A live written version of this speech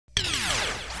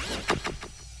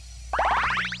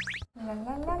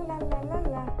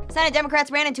Senate Democrats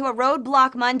ran into a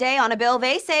roadblock Monday on a bill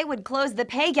they say would close the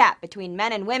pay gap between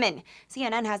men and women.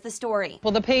 CNN has the story.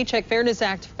 Well, the Paycheck Fairness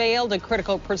Act failed a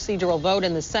critical procedural vote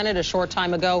in the Senate a short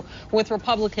time ago, with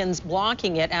Republicans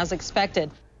blocking it as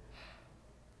expected.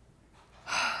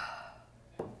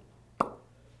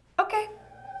 Okay.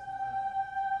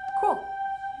 Cool.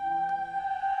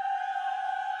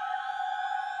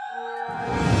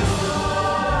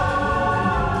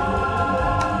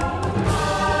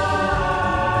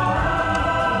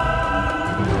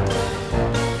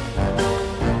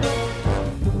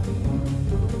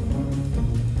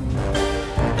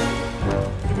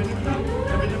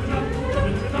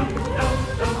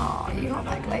 Oh, you don't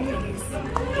like ladies.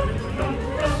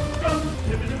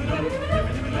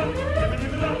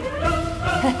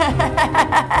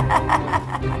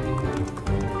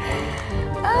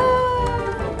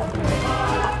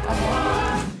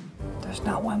 There's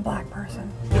not one black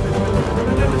person.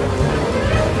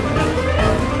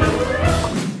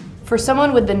 For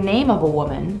someone with the name of a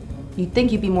woman, you'd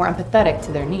think you'd be more empathetic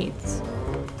to their needs.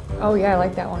 Oh yeah, I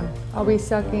like that one. I'll be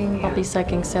sucking. I'll be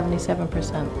sucking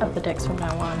 77% of the dicks from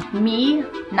now on. Me,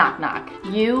 knock knock.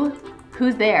 You,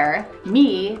 who's there?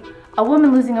 Me, a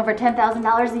woman losing over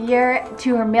 $10,000 a year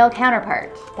to her male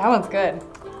counterpart. That one's good.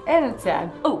 And it's sad.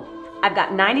 Oh, I've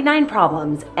got 99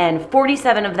 problems, and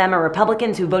 47 of them are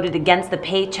Republicans who voted against the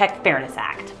Paycheck Fairness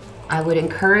Act. I would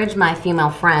encourage my female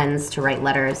friends to write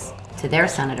letters to their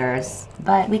senators,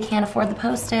 but we can't afford the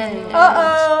postage.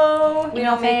 Uh-oh! We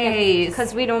don't make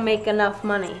Because we don't make enough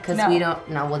money. Because we don't.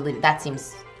 No, well, that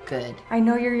seems good. I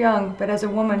know you're young, but as a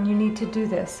woman, you need to do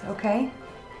this, okay?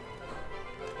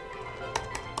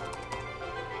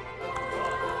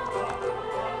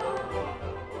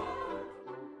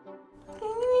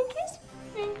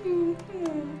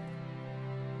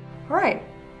 All right,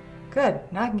 good.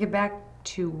 Now I can get back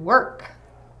to work.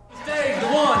 Stay the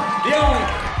one, the only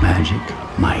Magic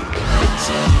Mike.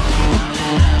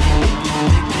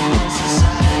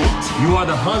 You are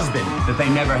the husband that they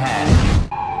never had.